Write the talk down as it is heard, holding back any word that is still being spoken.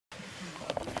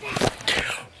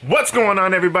What's going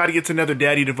on, everybody? It's another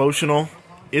Daddy Devotional.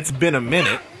 It's been a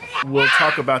minute. We'll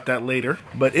talk about that later.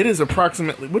 But it is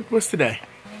approximately, what's today?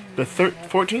 The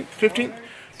 14th? 15th?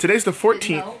 Today's the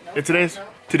 14th.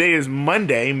 Today is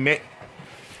Monday,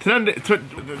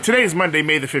 Today is Monday,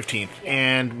 May the 15th.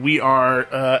 And we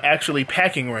are actually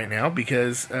packing right now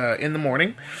because in the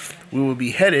morning we will be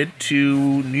headed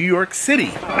to New York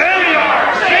City.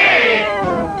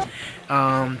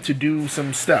 To do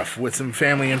some stuff with some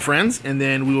family and friends, and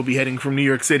then we will be heading from New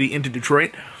York City into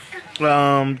Detroit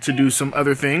to do some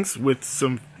other things with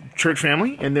some church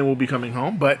family, and then we'll be coming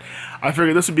home. But I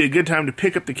figured this would be a good time to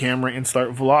pick up the camera and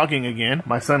start vlogging again.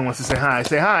 My son wants to say hi.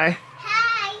 Say hi.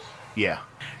 Hi. Yeah.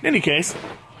 In any case,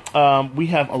 we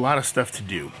have a lot of stuff to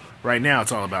do. Right now,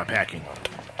 it's all about packing,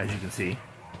 as you can see.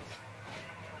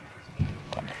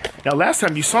 Now, last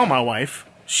time you saw my wife,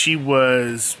 she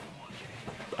was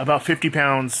about 50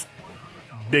 pounds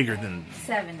bigger than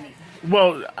 70.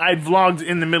 Well, I vlogged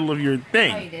in the middle of your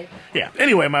thing. Oh, you did? Yeah.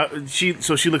 Anyway, she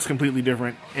looks completely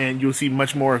different, and you'll see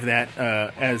much more of that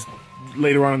as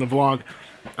later on in the vlog.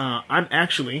 I'm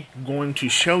actually going to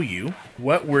show you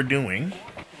what we're doing.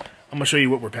 I'm gonna show you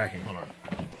what we're packing. Hold on.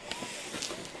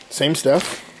 Same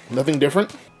stuff, nothing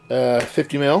different.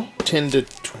 50 mil, 10 to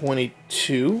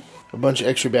 22. A bunch of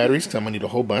extra batteries, because I'm going to need a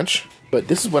whole bunch. But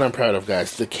this is what I'm proud of,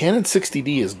 guys. The Canon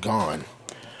 60D is gone.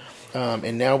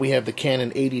 And now we have the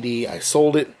Canon 80D. I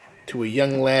sold it to a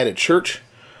young lad at church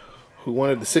who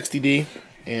wanted the 60D.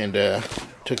 And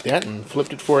took that and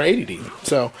flipped it for an 80D.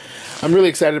 So I'm really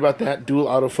excited about that. Dual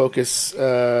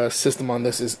autofocus system on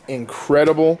this is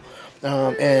incredible.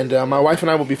 And my wife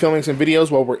and I will be filming some videos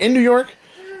while we're in New York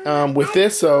with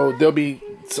this. So there'll be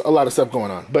a lot of stuff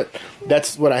going on, but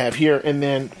that's what I have here. And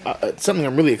then something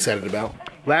I'm really excited about.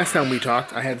 Last time we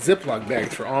talked, I had Ziploc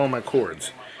bags for all my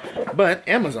cords, but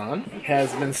Amazon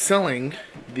has been selling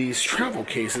these travel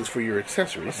cases for your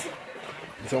accessories.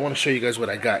 So I want to show you guys what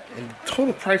I got. And the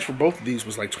total price for both of these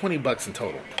was like 20 bucks in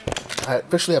total. I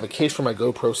officially have a case for my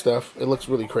GoPro stuff. It looks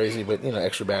really crazy, but you know,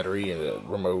 extra battery and a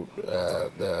remote,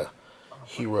 the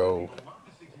Hero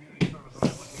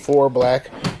 4 black,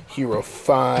 Hero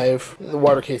 5, the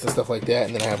water case and stuff like that,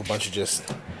 and then I have a bunch of just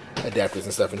adapters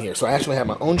and stuff in here. So I actually have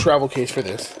my own travel case for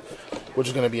this, which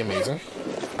is going to be amazing.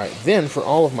 Alright, then for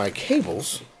all of my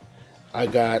cables, I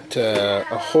got a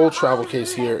whole travel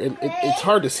case here. It's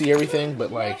hard to see everything,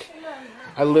 but like,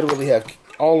 I literally have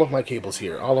all of my cables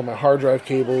here. All of my hard drive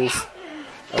cables,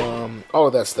 all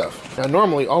of that stuff. Now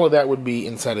normally all of that would be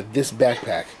inside of this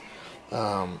backpack,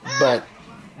 but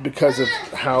because of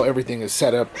how everything is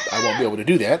set up, I won't be able to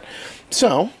do that.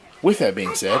 So, with that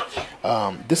being said,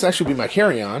 this actually will be my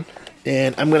carry-on,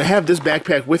 and I'm going to have this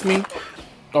backpack with me.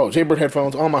 Oh, Jaybird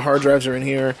headphones, all my hard drives are in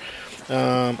here.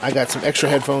 I got some extra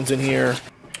headphones in here,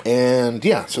 and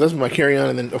yeah, so that's my carry-on,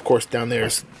 and then, of course, down there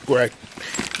is where I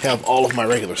have all of my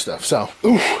regular stuff. So,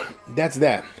 that's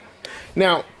that.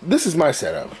 Now, this is my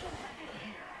setup.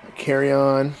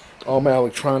 Carry-on, all my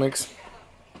electronics.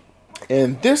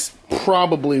 And this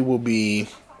probably will be,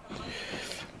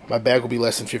 my bag will be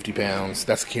less than 50 pounds.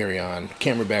 That's carry-on.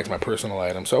 Camera bag's my personal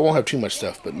item, so I won't have too much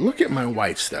stuff. But look at my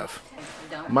wife's stuff.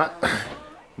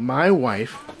 My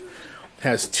wife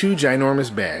has 2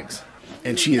 ginormous bags,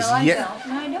 and she is I don't.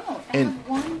 I have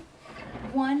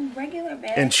one regular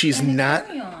bag, and she's not.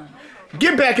 Carry-on.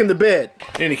 Get back in the bed.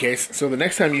 In any case, so the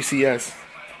next time you see us,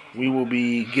 we will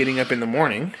be getting up in the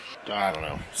morning. I don't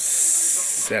know,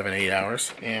 7-8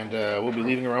 hours, and we'll be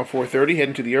leaving around 4:30,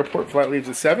 heading to the airport. Flight leaves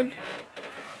at 7,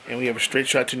 and we have a straight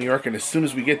shot to New York. And as soon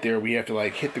as we get there, we have to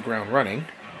like hit the ground running,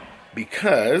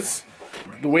 because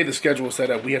the way the schedule is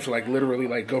set up, we have to like literally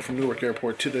like go from Newark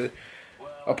Airport to the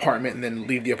apartment, and then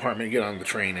leave the apartment and get on the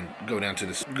train and go down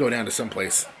to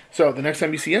someplace. So the next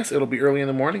time you see us, it'll be early in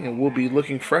the morning, and we'll be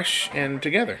looking fresh and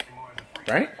together,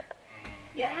 right?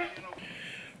 Yeah.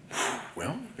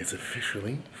 Well, it's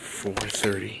officially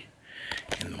 4:30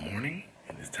 in the morning,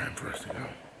 and it's time for us to go.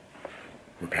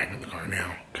 We're packing the car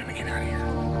now. Gonna get out of here.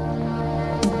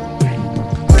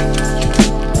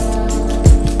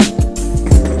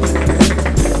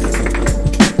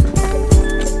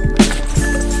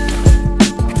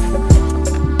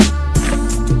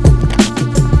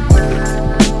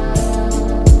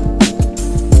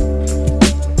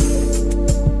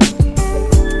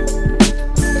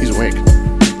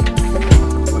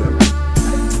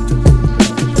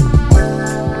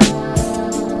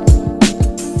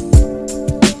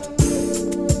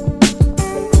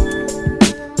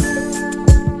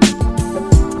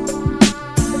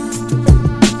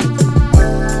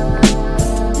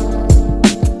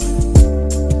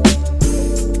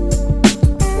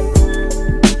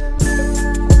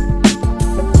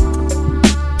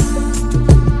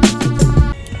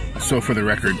 So for the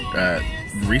record,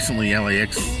 recently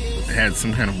LAX had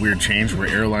some kind of weird change where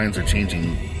airlines are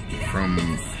changing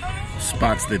from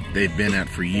spots that they've been at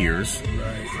for years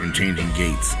and changing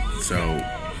gates. So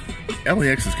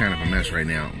LAX is kind of a mess right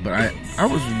now. But I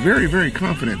was very, very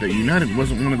confident that United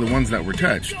wasn't one of the ones that were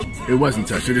touched. It wasn't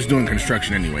touched. They're just doing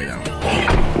construction anyway, though.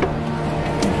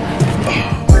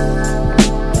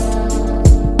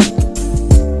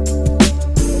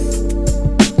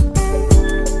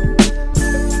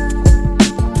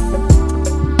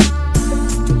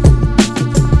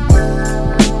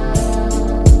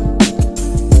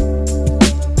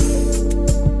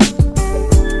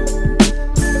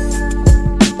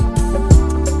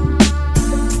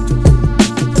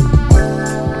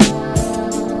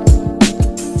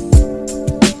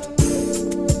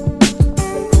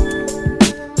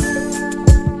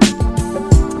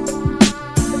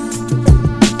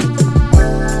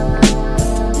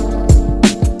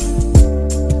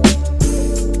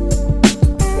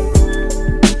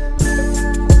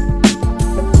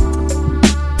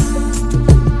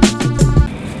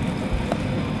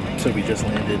 So we just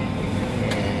landed.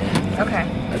 Okay.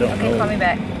 I don't know. Call me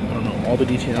back. I don't know all the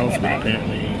details, but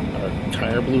apparently our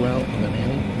tire blew out on the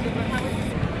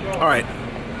nail. All right,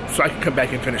 so I can come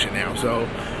back and finish it now. So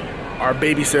our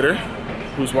babysitter,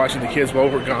 who's watching the kids while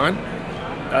we're gone,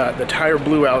 the tire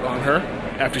blew out on her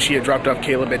after she had dropped off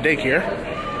Caleb at daycare,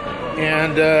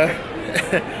 and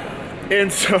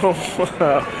and so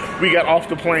we got off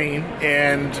the plane,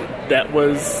 and that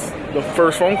was the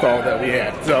first phone call that we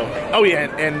had. So, oh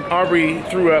yeah, and Aubrey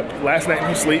threw up last night in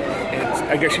her sleep, and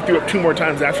I guess she threw up 2 more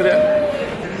times after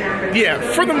that. Yeah,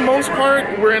 for the most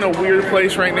part, we're in a weird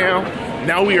place right now.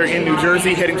 Now we are in New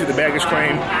Jersey, heading to the baggage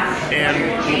claim,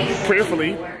 and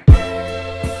prayerfully,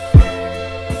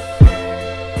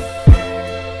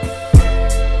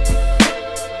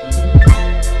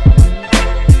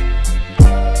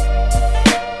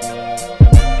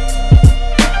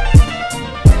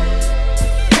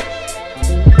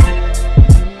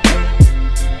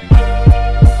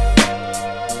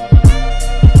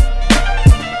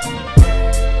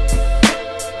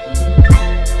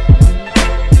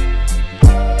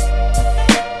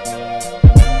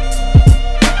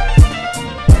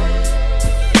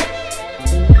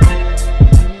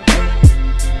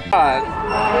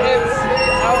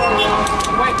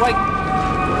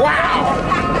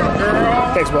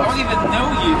 thanks, boss. I don't even know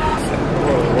you.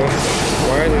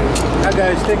 Hi,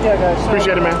 guys. Take care, guys.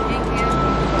 Appreciate it, man.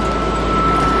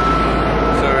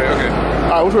 Sorry, okay. All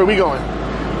right, which way are we going?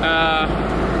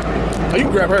 Oh, you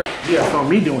can grab her. Yeah, it's on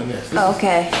me doing this. Oh,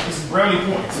 okay. This is brownie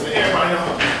points. So everybody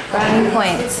knows. Brownie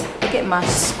points. Look at my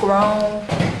scroll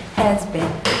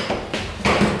husband.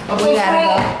 We gotta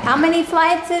go. How many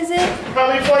flights is it? How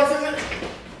many flights is it?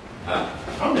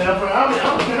 I'm down for how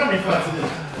many flights is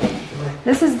it?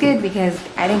 This is good because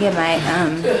I didn't get my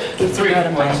get to go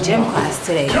to my gym class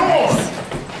today, guys.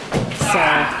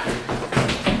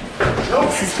 So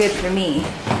this is good for me.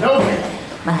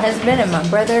 My husband and my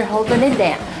brother holding it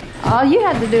down. All you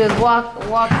have to do is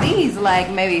walk these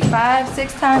like maybe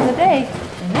 5-6 times a day,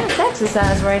 and that's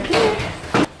exercise right there.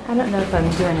 I don't know if I'm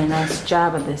doing a nice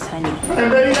job of this, honey. Hey,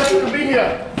 ready to be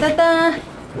here. Ta-da!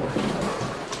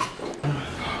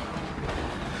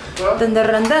 Dun dun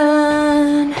dun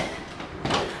dun.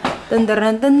 Dun dun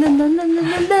dun dun dun dun dun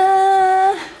dun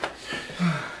dun.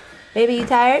 Baby, you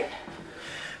tired?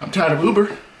 I'm tired of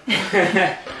Uber.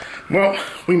 Well,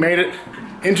 we made it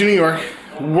into New York.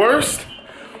 Worst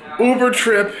Uber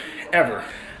trip ever.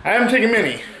 I haven't taken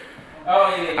many.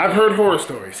 I've heard horror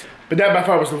stories, but that by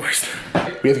far was the worst.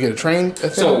 We have to get a train.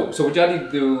 So what y'all need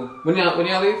to do when y'all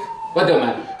leave? What don't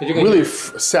matter? Cause you're gonna we leave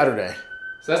Saturday.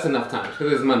 So that's enough time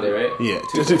because it's Monday, right? Yeah,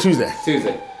 Tuesday.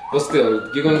 Tuesday. But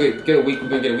still, you're gonna get a week. We're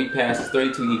gonna get a week pass. It's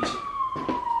 32 each.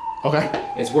 Okay.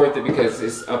 It's worth it because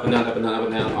it's up and down, up and down, up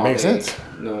and down. All Makes day. sense.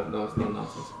 No, it's no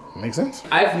nonsense. Makes sense.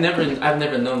 I've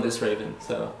never known this Raven.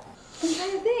 So. I'm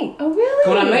trying to think. Oh, really?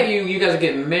 When I met you, you guys are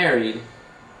getting married.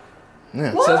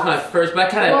 Yeah. So that's my first.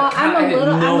 But I'm a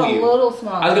little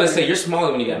smaller. I was gonna say you're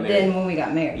smaller when you got married. Than when we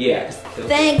got married. Yeah.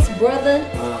 Thanks, brother.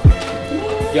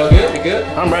 Y'all good? You good?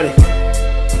 I'm ready.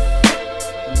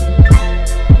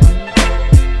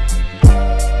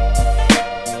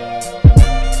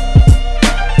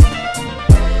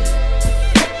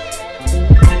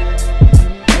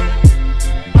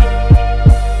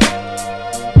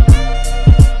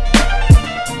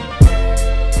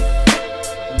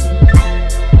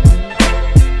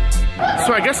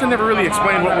 So I guess I never really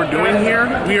explained what we're doing here.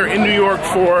 We are in New York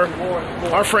for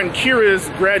our friend Kira's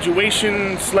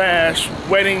graduation /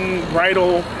 wedding,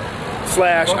 bridal /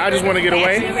 I just want to get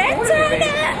away.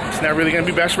 It's not really going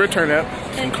to be bachelorette turn up.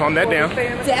 And calm that down.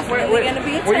 Definitely gonna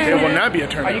be a turn. It will not be a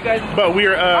turn. But we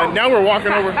are now we're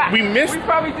walking over. We missed. We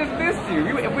probably just missed you.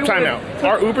 Time out.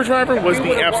 Our Uber driver was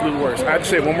the absolute worst. I have to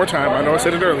say it one more time. I know I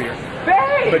said it earlier.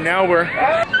 But now we're.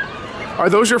 Are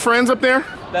those your friends up there?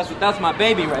 That's my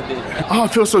baby right there. Oh,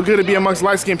 it feels so good to be amongst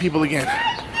light-skinned people again.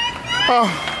 Oh.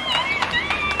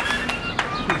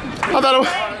 I thought it was.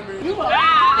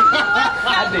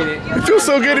 I did it. It feels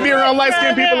so good to be around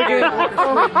light-skinned people again.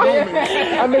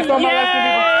 I missed all my light-skinned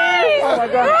people. Oh my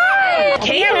God.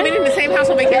 Kay haven't been in the same house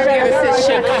on vacation ever since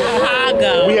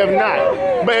Chicago. We have not.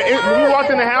 But when we walked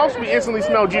in the house, we instantly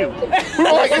smelled you. We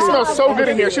were like, it smells so good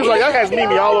in here. She was like, that has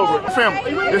Mimi all over it.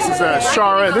 Family, this is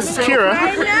Shara. This is Kira.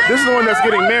 This is the one that's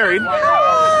getting married.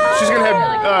 She's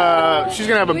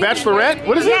gonna have a bachelorette.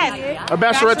 What is it? A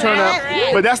bachelorette turn up.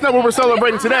 But that's not what we're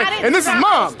celebrating today. And this is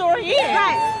Mom. This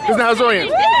is not how the story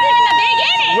ends.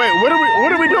 Wait, what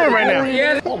are we doing right now?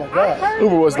 Oh my God.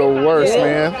 Uber was the worst,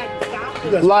 man.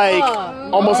 Like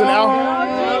almost an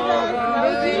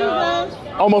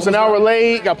hour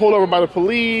late, got pulled over by the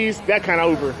police, that kind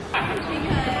of Uber.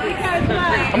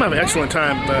 I'm having an excellent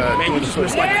time doing this.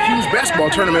 It's like a huge basketball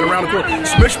tournament around the corner.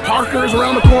 Smush Parker is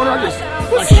around the corner.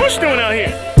 What's Smush doing out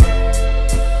here?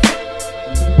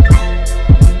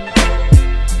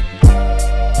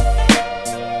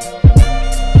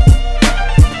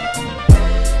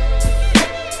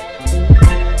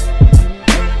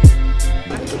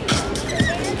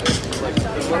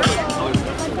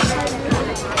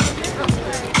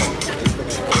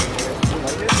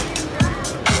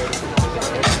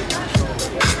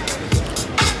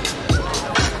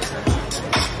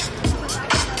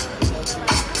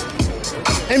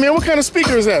 Hey man, what kind of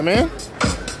speaker is that, man?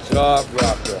 Sharp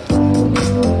rocker.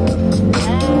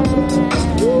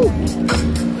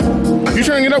 You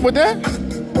turning it up with that?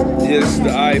 Yes, the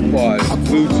iPod,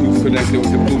 Bluetooth connected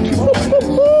with the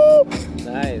Bluetooth.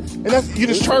 Nice. And that's you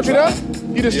just charge it up?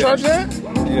 You just charge that?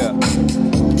 Yeah.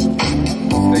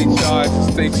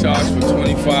 Stay charged for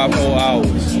 25 whole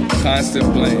hours.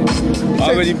 Constant playing.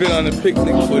 Already been on a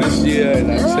picnic for this year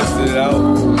and I tested it out.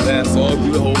 Lasts all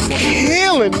through the whole summer.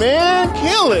 Killing, man.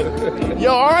 Killing.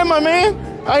 Yo, all right, my man.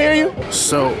 I hear you.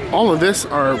 So all of this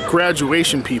are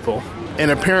graduation people.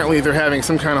 And apparently they're having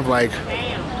some kind of like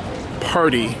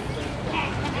party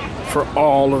for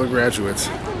all of the graduates.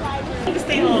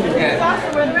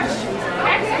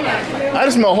 I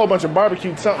just smell a whole bunch of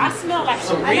barbecued something. I smell like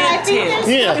some red tips.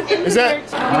 Yeah, is that?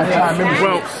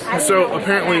 Well, so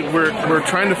apparently we're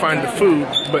trying to find the food,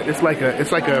 but it's like a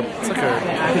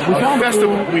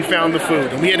festival. We found the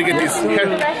food, and we had to get these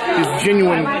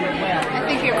genuine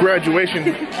graduation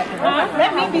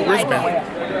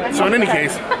wristband. So in any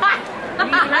case,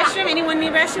 Restroom? Anyone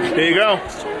need restroom? there you go,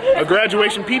 a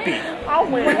graduation pee-pee. Oh,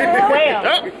 well.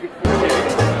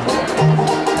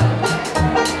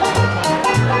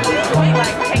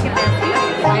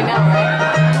 I know, right?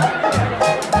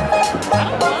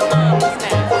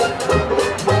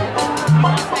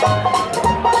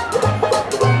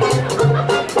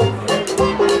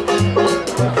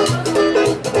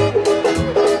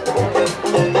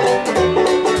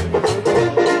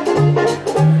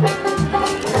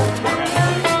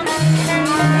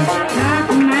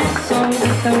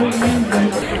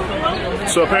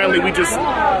 So apparently we just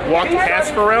walked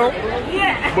past Pharrell,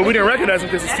 but we didn't recognize him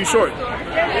because he's too short.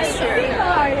 That's true.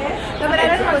 No, but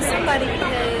I don't know, with somebody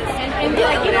because and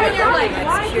like you know when you're like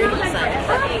security sign,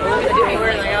 like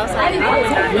we're like outside.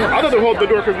 I thought the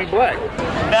door could be black.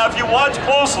 Now, if you watch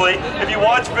closely,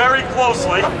 very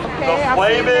closely, the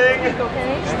flaming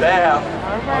staff.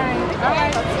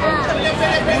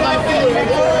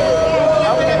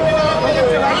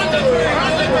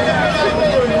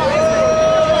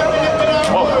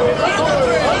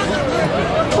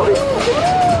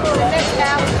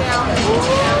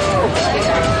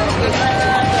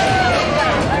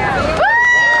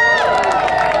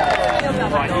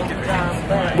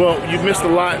 Well, you've missed a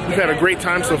lot. We've had a great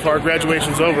time so far.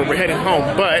 Graduation's over. We're heading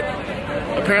home, but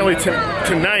apparently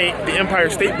tonight the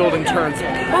Empire State Building turns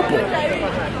purple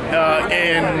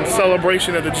in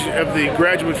celebration of the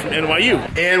graduates from NYU.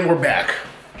 And we're back.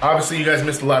 Obviously, you guys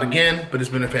missed a lot again, but it's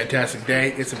been a fantastic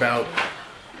day. It's about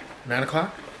 9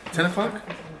 o'clock, 10 o'clock.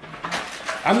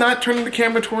 I'm not turning the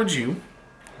camera towards you.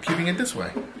 I'm keeping it this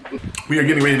way. We are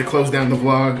getting ready to close down the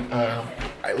vlog.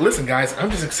 Listen, guys,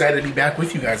 I'm just excited to be back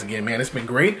with you guys again, man. It's been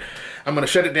great. I'm going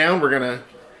to shut it down. We're going to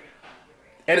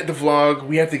edit the vlog.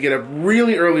 We have to get up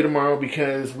really early tomorrow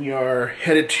because we are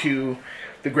headed to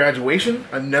the graduation,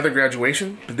 another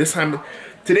graduation. But this time,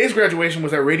 today's graduation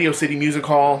was at Radio City Music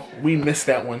Hall. We missed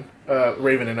that one,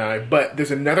 Raven and I. But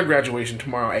there's another graduation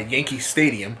tomorrow at Yankee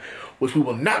Stadium, which we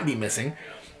will not be missing.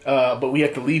 But we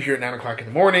have to leave here at 9 o'clock in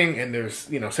the morning, and there's,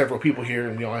 you know, several people here,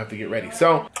 and we all have to get ready.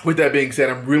 So with that being said,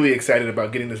 I'm really excited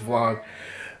about getting this vlog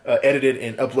edited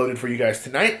and uploaded for you guys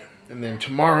tonight, and then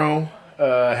tomorrow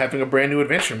having a brand new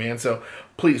adventure, man. So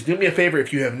please do me a favor,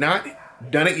 if you have not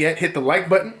done it yet, hit the like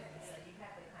button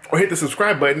or hit the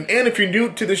subscribe button. And if you're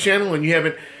new to this channel and you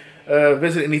haven't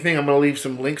visited anything, I'm going to leave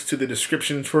some links to the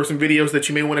description for some videos that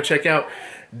you may want to check out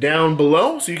down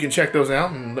below, so you can check those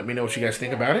out and let me know what you guys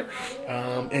think about it.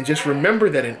 And just remember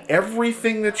that in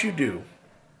everything that you do,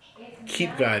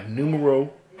 keep God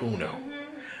numero uno.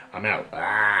 I'm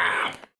out.